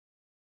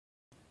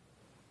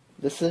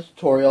This is a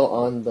tutorial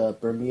on the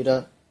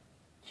Bermuda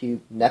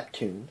cube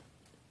Neptune,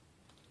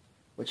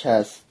 which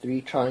has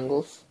 3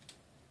 triangles,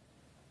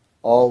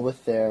 all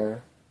with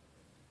their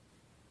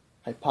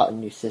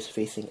hypotenuses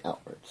facing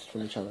outwards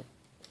from each other.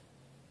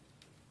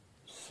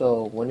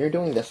 So when you're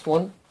doing this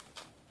one,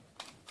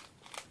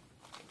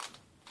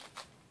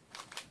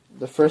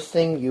 the first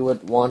thing you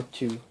would want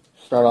to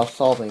start off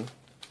solving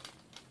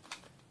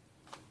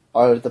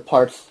are the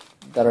parts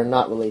that are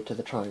not related to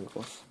the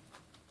triangles.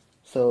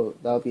 So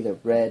that would be the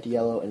red,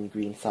 yellow, and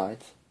green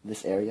sides,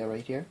 this area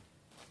right here.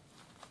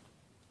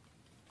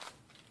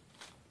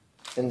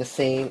 And the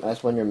same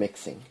as when you're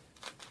mixing.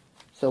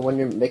 So when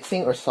you're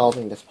mixing or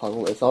solving this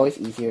puzzle, it's always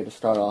easier to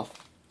start off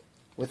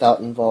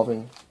without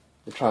involving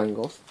the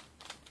triangles.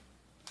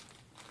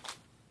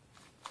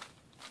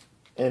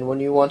 And when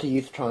you want to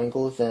use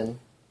triangles, then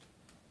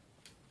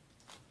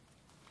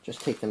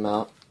just take them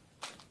out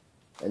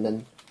and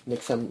then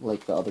mix them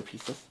like the other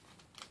pieces.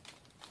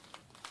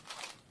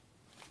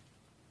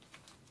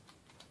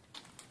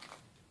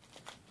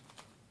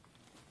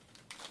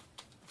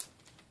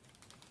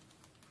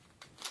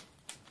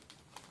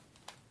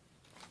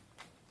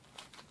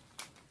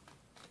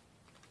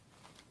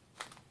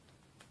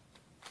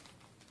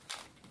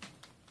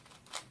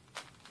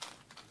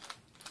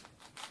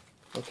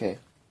 Okay,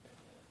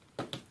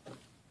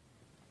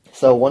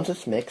 so once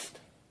it's mixed,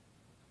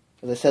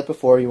 as I said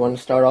before, you want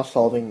to start off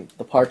solving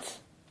the parts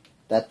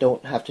that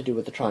don't have to do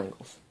with the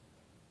triangles.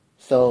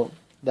 So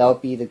that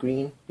would be the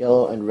green,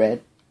 yellow, and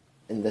red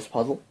in this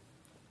puzzle.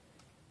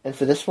 And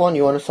for this one,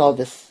 you want to solve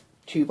this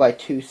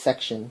 2x2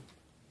 section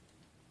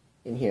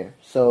in here.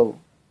 So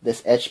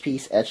this edge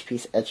piece, edge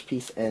piece, edge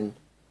piece, and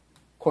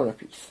corner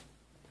piece.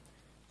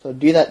 So to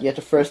do that, you have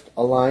to first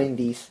align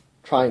these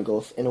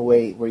triangles in a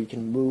way where you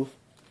can move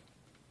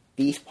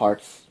these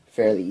parts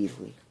fairly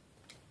easily.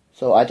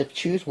 So I had to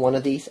choose one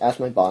of these as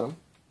my bottom.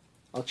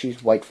 I'll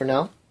choose white for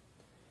now.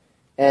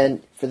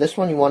 And for this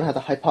one, you want to have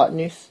the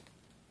hypotenuse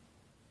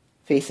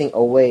facing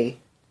away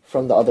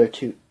from the other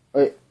two,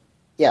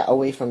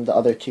 away from the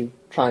other 2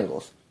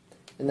 triangles.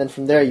 And then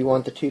from there, you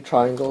want the 2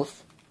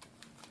 triangles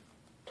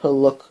to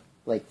look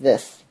like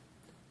this,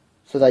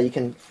 so that you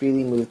can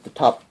freely move the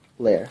top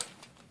layer.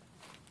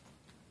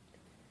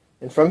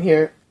 And from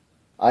here,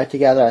 I have to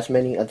gather as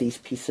many of these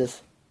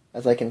pieces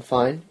as I can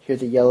find.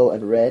 Here's the yellow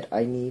and red.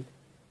 I need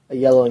a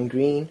yellow and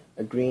green,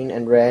 a green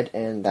and red,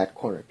 and that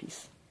corner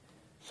piece.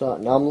 So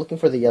now I'm looking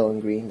for the yellow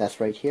and green. That's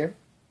right here.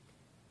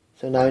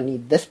 So now I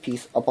need this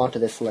piece up onto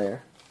this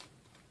layer.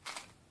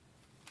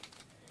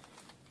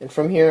 And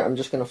from here, I'm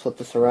just going to flip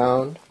this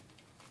around.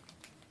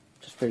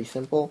 Just pretty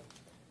simple.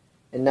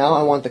 And now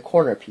I want the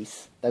corner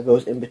piece that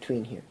goes in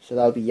between here. So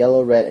that would be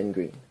yellow, red, and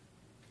green.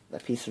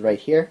 That piece is right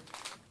here.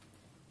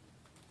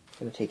 I'm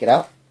going to take it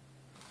out.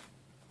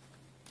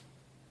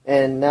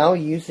 And now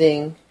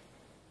using,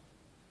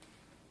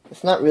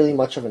 it's not really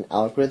much of an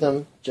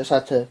algorithm, just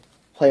have to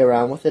play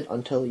around with it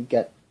until you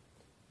get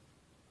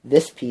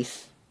this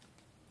piece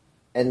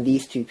and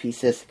these 2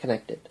 pieces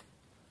connected.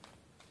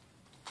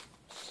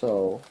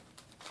 So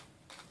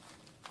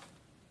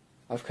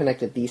I've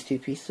connected these 2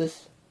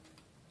 pieces,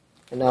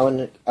 and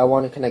now I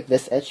want to connect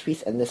this edge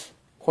piece and this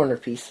corner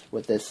piece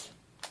with this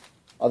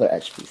other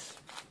edge piece.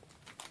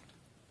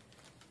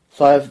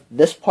 So I have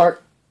this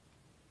part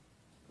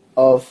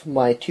of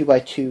my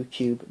 2x2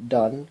 cube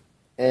done,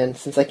 and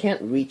since I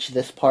can't reach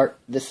this part,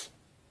 this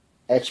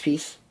edge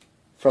piece,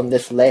 from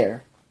this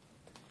layer,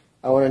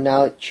 I want to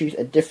now choose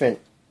a different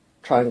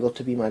triangle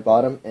to be my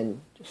bottom and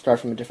start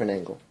from a different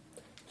angle.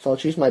 So I'll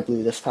choose my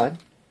blue this time.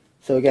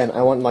 So again,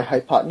 I want my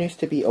hypotenuse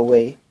to be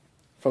away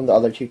from the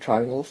other 2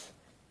 triangles,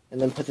 and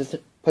then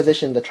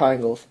position the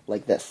triangles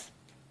like this.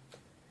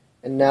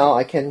 And now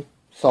I can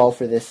solve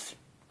for this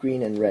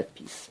green and red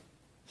piece.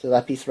 So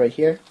that piece right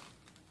here,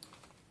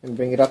 and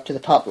bring it up to the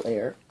top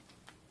layer,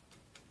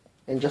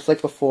 and just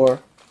like before,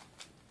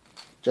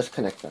 just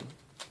connect them.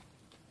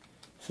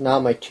 So now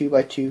my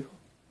 2x2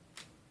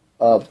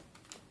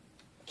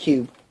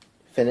 cube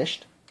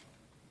finished,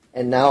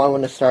 and now I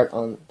want to start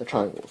on the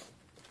triangles.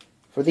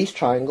 For these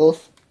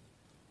triangles,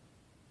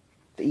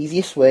 the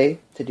easiest way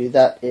to do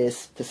that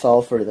is to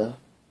solve for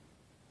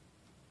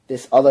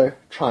this other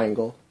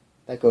triangle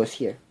that goes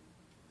here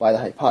by the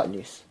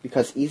hypotenuse,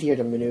 because it's easier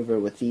to maneuver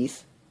with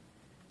these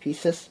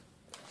pieces.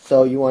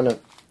 So you want to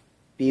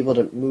be able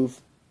to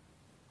move.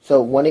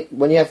 So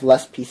when you have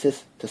less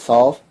pieces to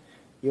solve,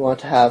 you want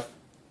to have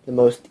the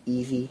most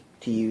easy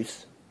to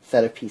use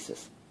set of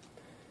pieces.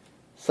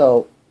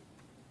 So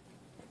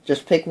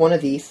just pick one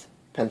of these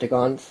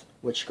pentagons,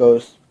 which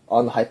goes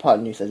on the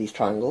hypotenuse of these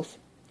triangles.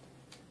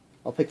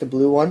 I'll pick the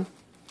blue one,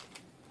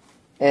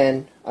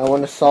 and I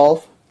want to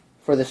solve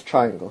for this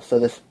triangle. So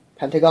this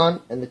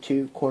pentagon and the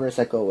 2 corners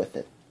that go with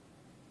it.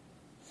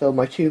 So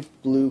my 2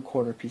 blue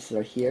corner pieces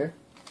are here,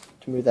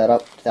 to move that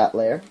up to that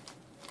layer.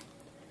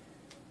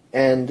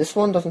 And this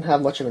one doesn't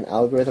have much of an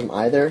algorithm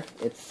either.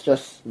 It's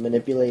just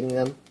manipulating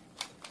them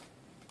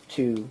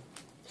to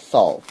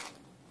solve.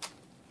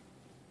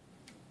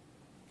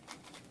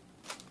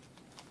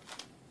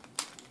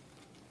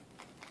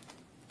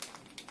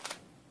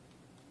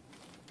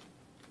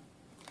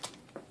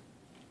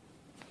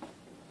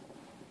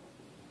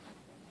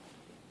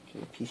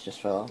 piece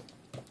just fell out.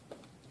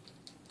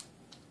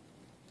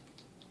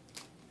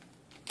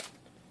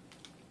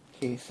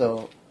 Okay,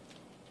 so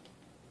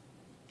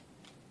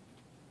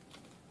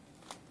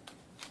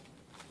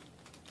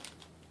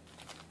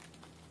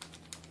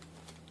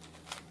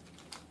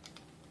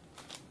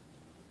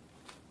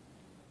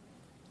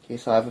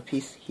I have a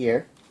piece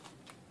here.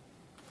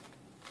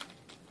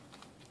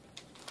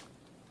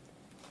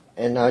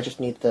 And now I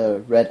just need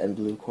the red and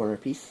blue corner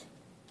piece.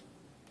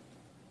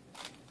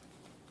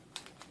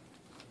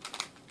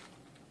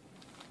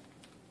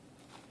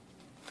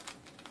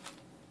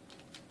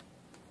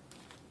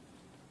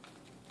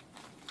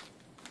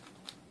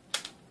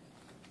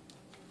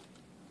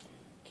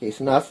 Okay,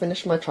 so now I've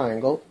finished my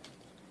triangle,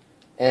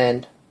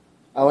 and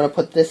I want to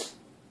put this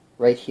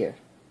right here.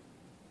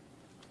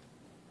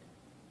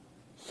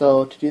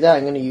 So to do that,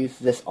 I'm going to use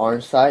this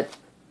orange side,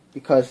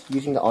 because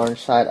using the orange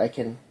side I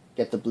can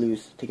get the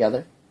blues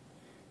together.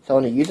 So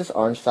I want to use this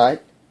orange side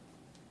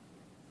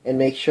and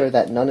make sure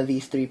that none of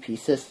these three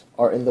pieces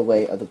are in the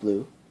way of the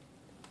blue.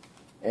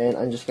 And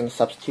I'm just going to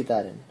substitute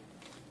that in.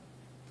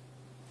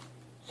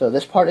 So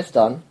this part is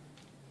done.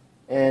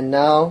 And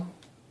now,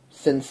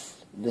 since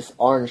this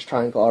orange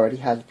triangle already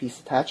has a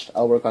piece attached,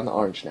 I'll work on the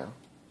orange now.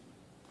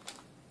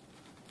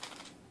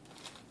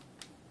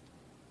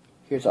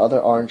 Here's the other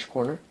orange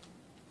corner.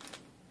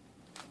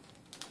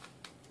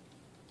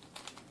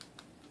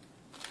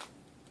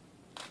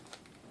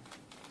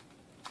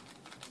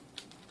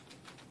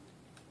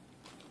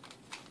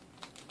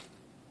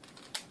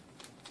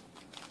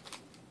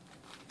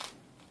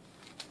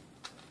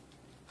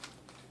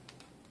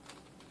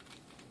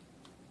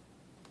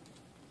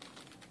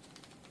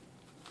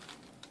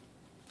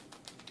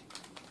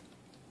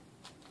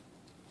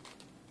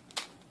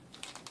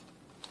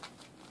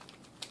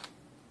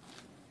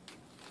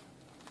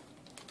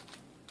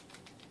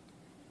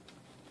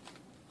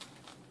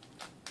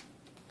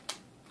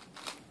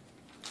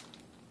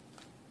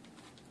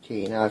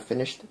 Okay, now I've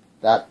finished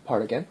that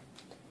part again,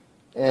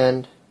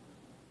 and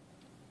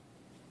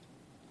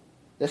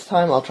this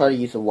time I'll try to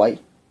use a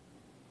white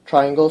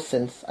triangle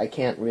since I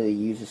can't really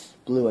use this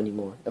blue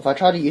anymore. If I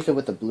try to use it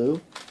with the blue,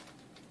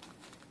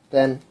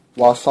 then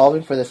while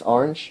solving for this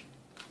orange,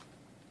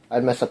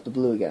 I'd mess up the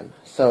blue again.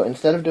 So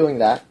instead of doing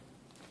that,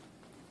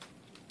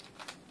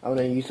 I'm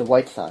going to use the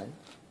white side.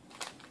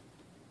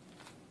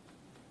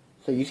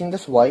 So using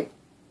this white,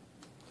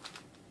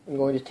 I'm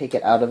going to take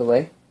it out of the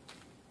way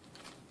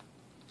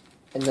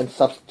and then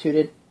substitute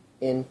it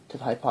into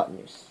the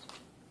hypotenuse.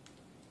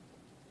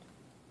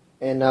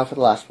 And now for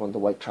the last one, the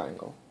white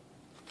triangle.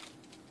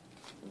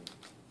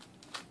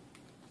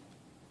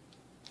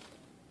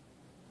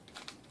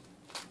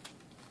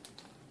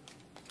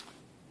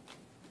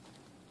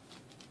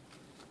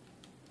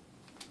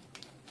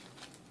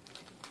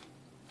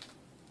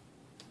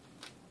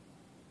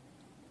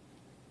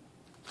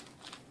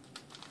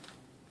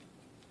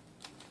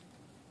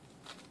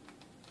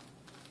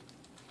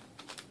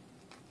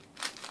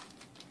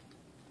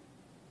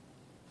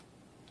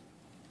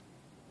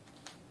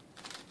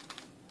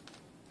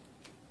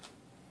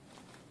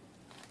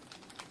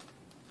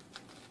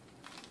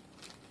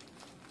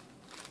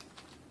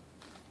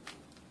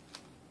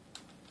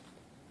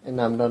 And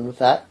I'm done with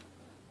that.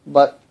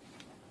 But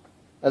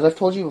as I've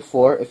told you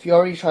before, if you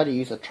already try to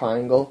use a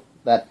triangle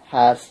that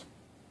has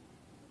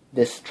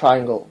this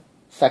triangle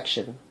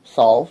section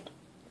solved,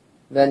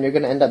 then you're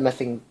going to end up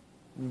messing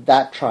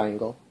that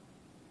triangle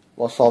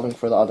while solving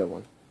for the other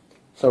one.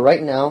 So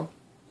right now,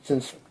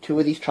 since two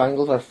of these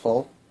triangles are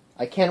full,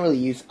 I can't really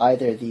use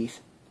either of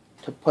these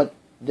to put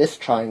this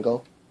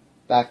triangle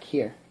back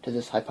here to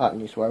this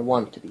hypotenuse where I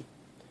want it to be.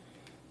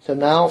 So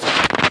now,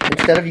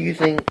 instead of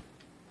using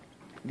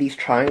these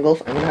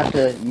triangles, I'm going to have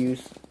to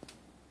use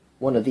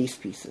one of these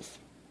pieces.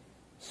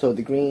 So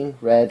the green,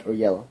 red, or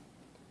yellow.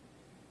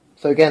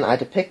 So again, I had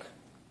to pick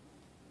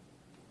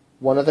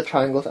one of the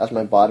triangles as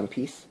my bottom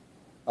piece.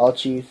 I'll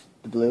choose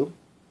the blue.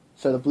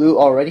 So the blue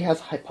already has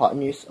a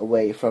hypotenuse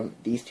away from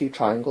these two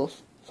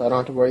triangles, so I don't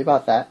have to worry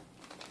about that.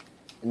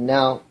 And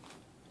now,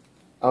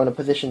 I want to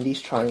position these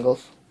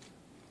triangles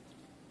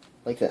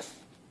like this.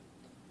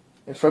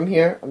 And from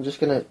here, I'm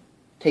just going to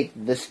take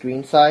this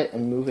green side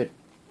and move it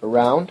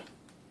around,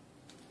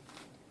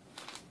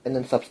 and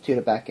then substitute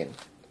it back in.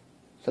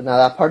 So now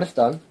that part is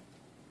done,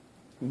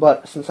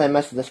 but since I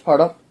messed this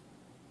part up,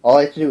 all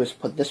I have to do is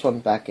put this one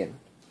back in.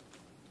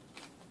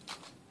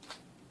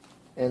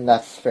 And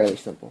that's fairly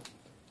simple.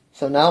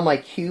 So now my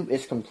cube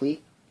is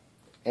complete,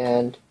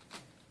 and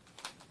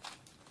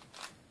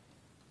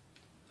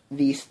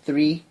these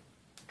three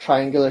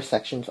triangular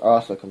sections are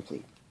also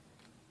complete.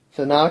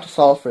 So now to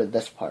solve for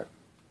this part.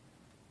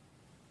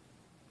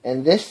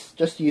 And this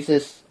just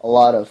uses a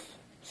lot of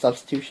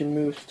substitution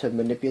moves to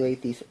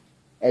manipulate these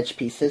edge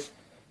pieces.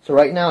 So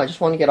right now I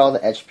just want to get all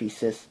the edge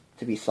pieces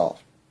to be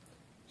solved.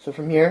 So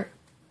from here,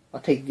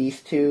 I'll take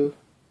these two,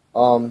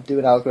 do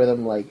an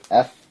algorithm like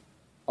F,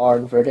 R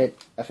inverted,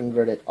 F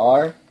inverted,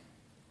 R,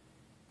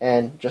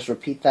 and just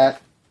repeat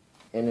that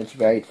in its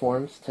varied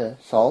forms to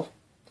solve.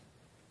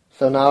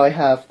 So now I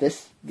have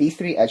these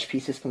three edge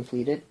pieces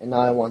completed, and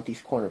now I want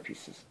these corner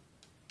pieces.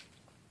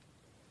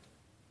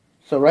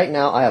 So right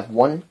now I have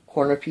one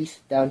corner piece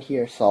down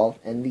here solved,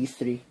 and these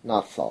three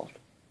not solved.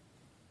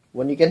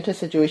 When you get into a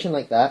situation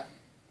like that,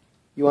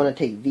 you want to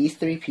take these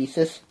three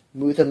pieces,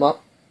 move them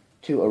up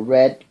to a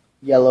red,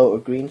 yellow, or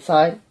green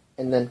side,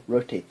 and then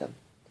rotate them.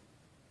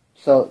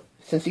 So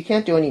since you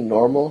can't do any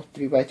normal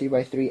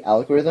 3x3x3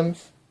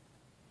 algorithms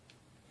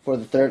for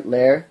the third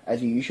layer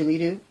as you usually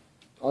do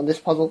on this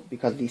puzzle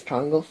because of these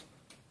triangles,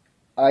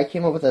 I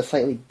came up with a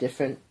slightly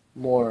different,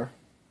 more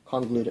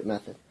convoluted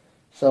method.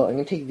 So I'm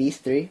going to take these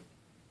three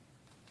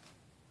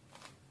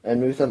and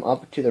move them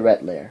up to the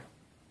red layer.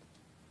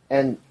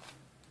 And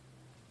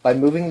by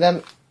moving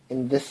them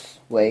in this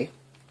way,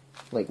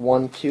 like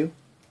 1, 2,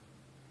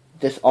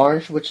 this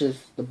orange, which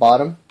is the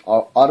bottom,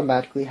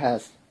 automatically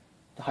has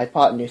the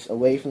hypotenuse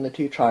away from the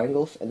two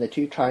triangles, and the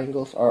two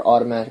triangles are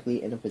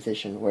automatically in a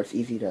position where it's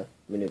easy to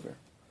maneuver.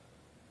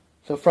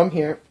 So from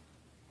here,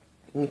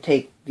 I'm going to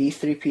take these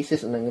three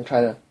pieces and I'm going to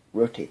try to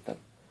rotate them.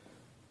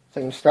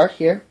 So I'm going to start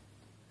here,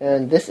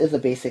 and this is a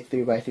basic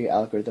 3x3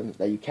 algorithm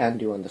that you can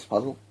do on this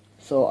puzzle.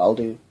 So I'll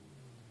do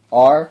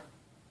R,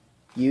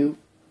 U,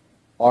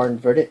 R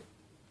inverted,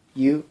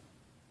 U,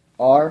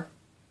 R,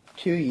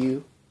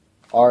 2U,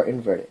 R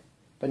inverted.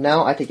 But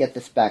now I have to get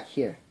this back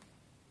here.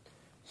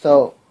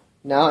 So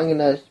now I'm going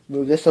to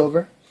move this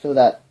over so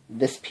that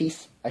this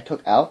piece I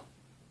took out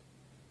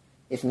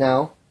is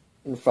now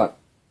in front.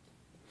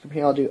 From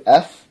here I'll do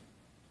F,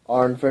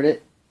 R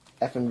inverted,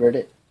 F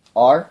inverted,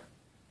 R,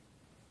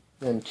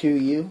 then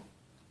 2U,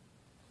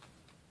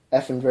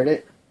 F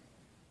inverted,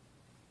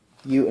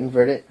 U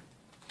inverted,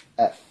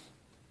 F.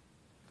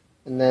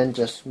 And then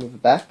just move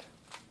it back.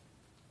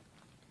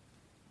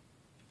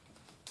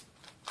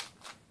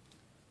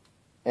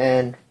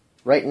 And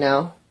right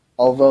now,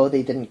 although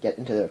they didn't get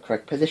into the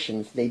correct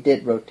positions, they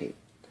did rotate.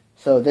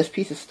 So this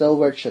piece is still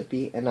where it should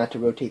be, and I have to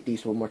rotate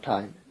these one more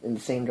time in the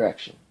same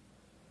direction.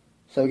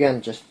 So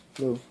again, just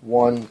move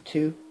 1,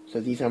 2. So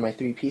these are my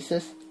three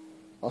pieces.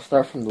 I'll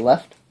start from the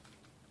left.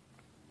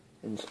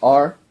 And it's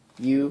R,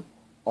 U,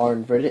 R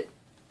inverted,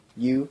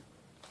 U,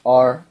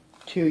 R,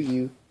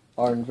 2U,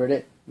 R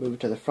inverted. Move it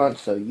to the front,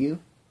 so U.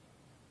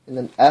 And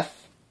then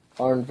F,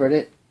 R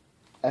inverted,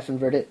 F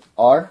inverted,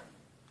 R.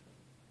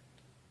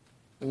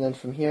 And then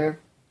from here,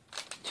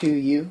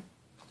 2U,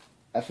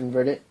 F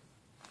inverted,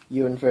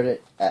 U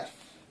inverted, F,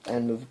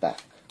 and move it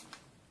back.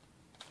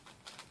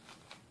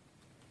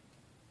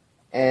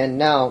 And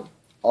now,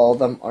 all of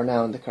them are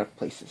now in the correct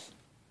places.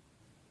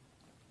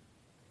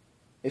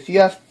 If you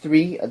have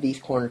three of these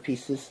corner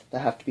pieces that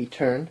have to be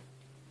turned,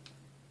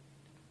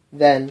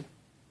 then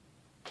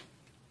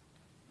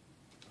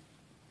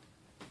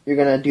you're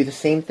going to do the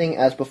same thing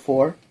as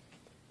before,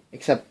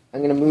 except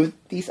I'm going to move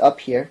these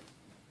up here,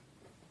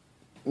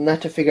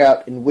 not to figure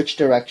out in which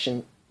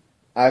direction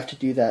I have to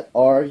do that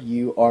R,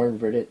 U, R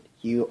inverted,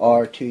 U,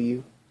 R,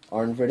 2U,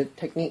 R inverted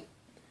technique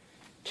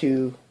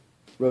to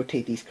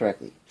rotate these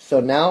correctly. So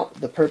now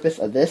the purpose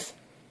of this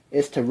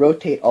is to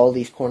rotate all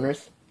these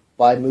corners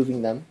by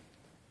moving them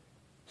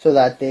so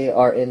that they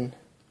are in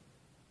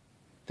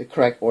the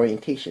correct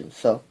orientation.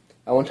 So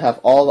I want to have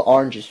all the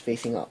oranges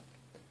facing up.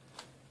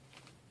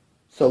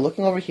 So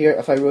looking over here,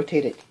 if I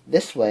rotate it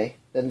this way,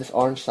 then this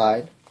orange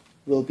side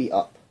will be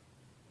up.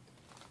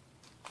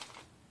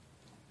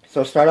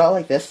 So start out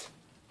like this,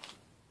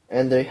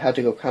 and they have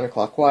to go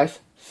counterclockwise.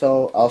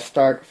 So I'll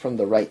start from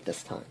the right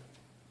this time.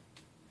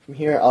 From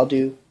here I'll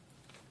do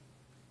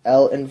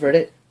L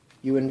inverted,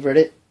 U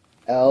inverted,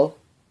 L,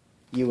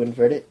 U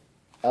inverted,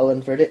 L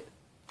inverted,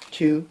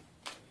 2,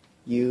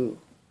 U,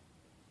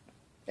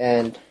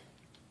 and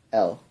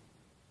L.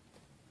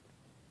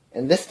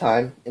 And this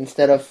time,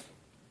 instead of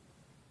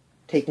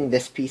taking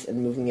this piece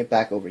and moving it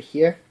back over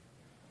here,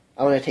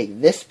 I want to take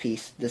this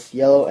piece, this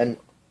yellow and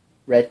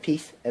red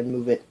piece, and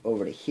move it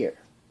over to here.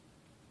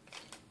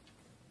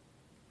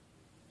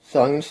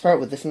 So I'm going to start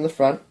with this in the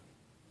front,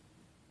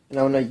 and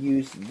I want to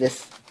use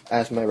this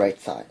as my right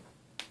side.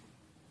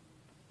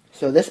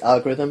 So this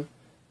algorithm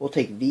will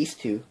take these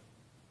two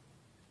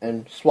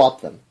and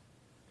swap them.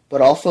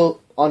 But also,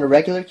 on a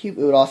regular cube,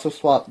 it would also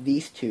swap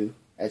these two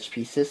edge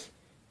pieces,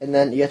 and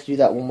then you have to do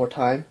that one more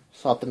time,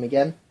 swap them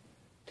again,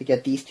 to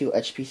get these two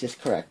edge pieces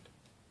correct.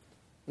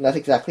 And that's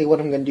exactly what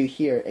I'm going to do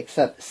here,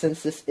 except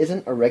since this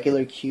isn't a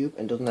regular cube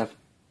and doesn't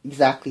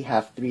exactly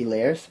have 3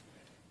 layers,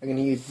 I'm going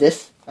to use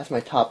this as my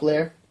top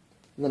layer,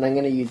 and then I'm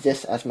going to use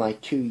this as my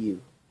 2U,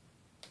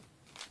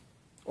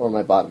 or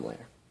my bottom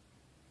layer.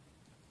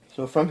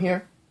 So from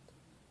here,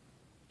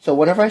 so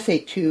whenever I say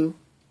 2,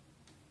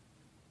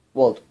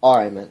 well,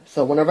 R I meant,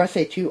 so whenever I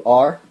say 2R,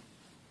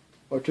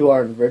 or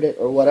 2R inverted,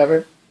 or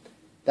whatever,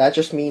 that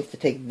just means to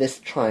take this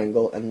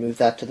triangle and move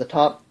that to the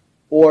top,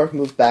 or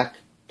move back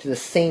to the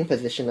same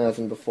position as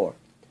in before.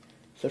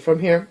 So from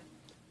here,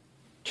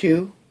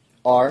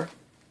 2R,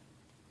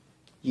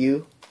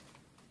 U,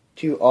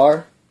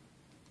 2R,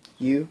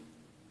 U,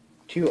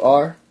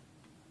 2R,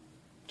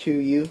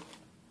 2U,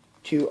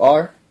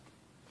 2R,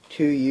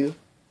 2U,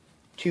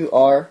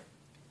 2R,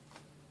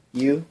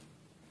 U,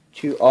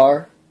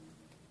 2R,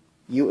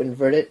 U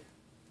invert it,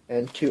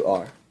 and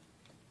 2R.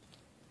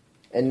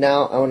 And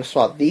now I want to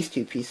swap these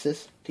two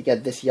pieces to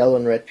get this yellow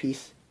and red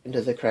piece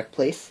into the correct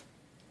place.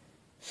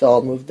 So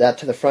I'll move that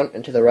to the front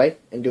and to the right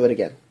and do it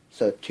again.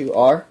 So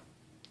 2R,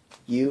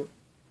 U,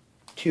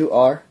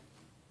 2R,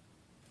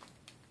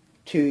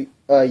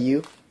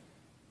 2U,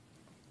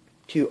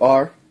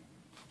 2R,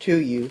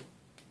 2U,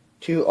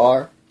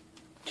 2R,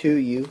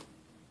 2U,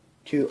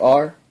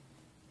 2R,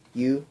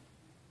 U,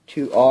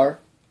 2R,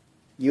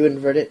 U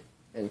invert it,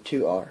 and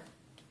 2R.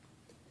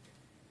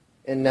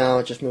 And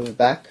now just move it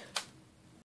back.